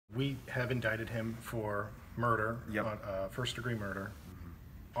We have indicted him for murder, first-degree murder,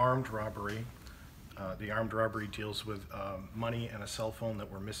 armed robbery. The armed robbery deals with money and a cell phone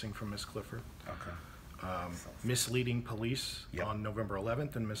that were missing from Ms. Clifford. Misleading police on November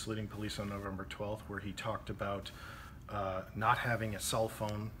 11th and misleading police on November 12th, where he talked about not having a cell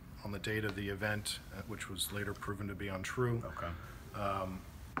phone on the date of the event, which was later proven to be untrue.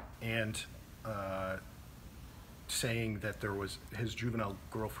 And saying that his juvenile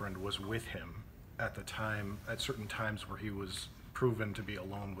girlfriend was with him at the time, at certain times where he was proven to be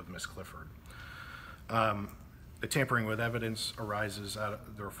alone with Miss Clifford. The tampering with evidence arises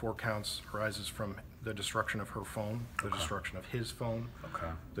there are 4 counts, arises from the destruction of her phone, the destruction of his phone,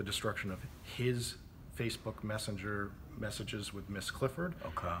 the destruction of his Facebook Messenger messages with Miss Clifford,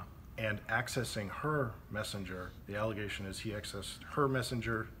 and accessing her messenger. The allegation is he accessed her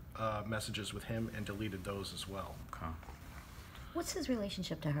messenger messages with him and deleted those as well. What's his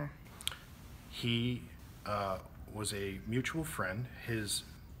relationship to her? He was a mutual friend. His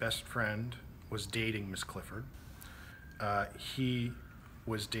best friend was dating Miss Clifford. He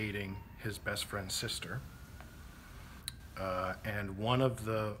was dating his best friend's sister. And one of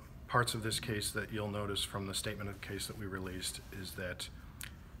the parts of this case that you'll notice from the statement of the case that we released is that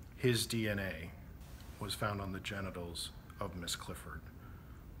his DNA was found on the genitals of Miss Clifford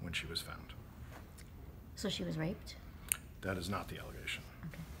when she was found. So she was raped? That is not the allegation.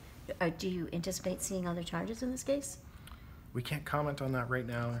 Okay. Do you anticipate seeing other charges in this case? We can't comment on that right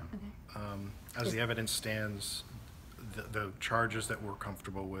now. As the evidence stands, the charges that we're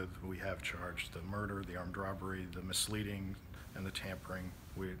comfortable with, we have charged: the murder, the armed robbery, the misleading, and the tampering.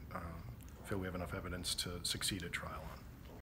 We feel we have enough evidence to succeed at trial on.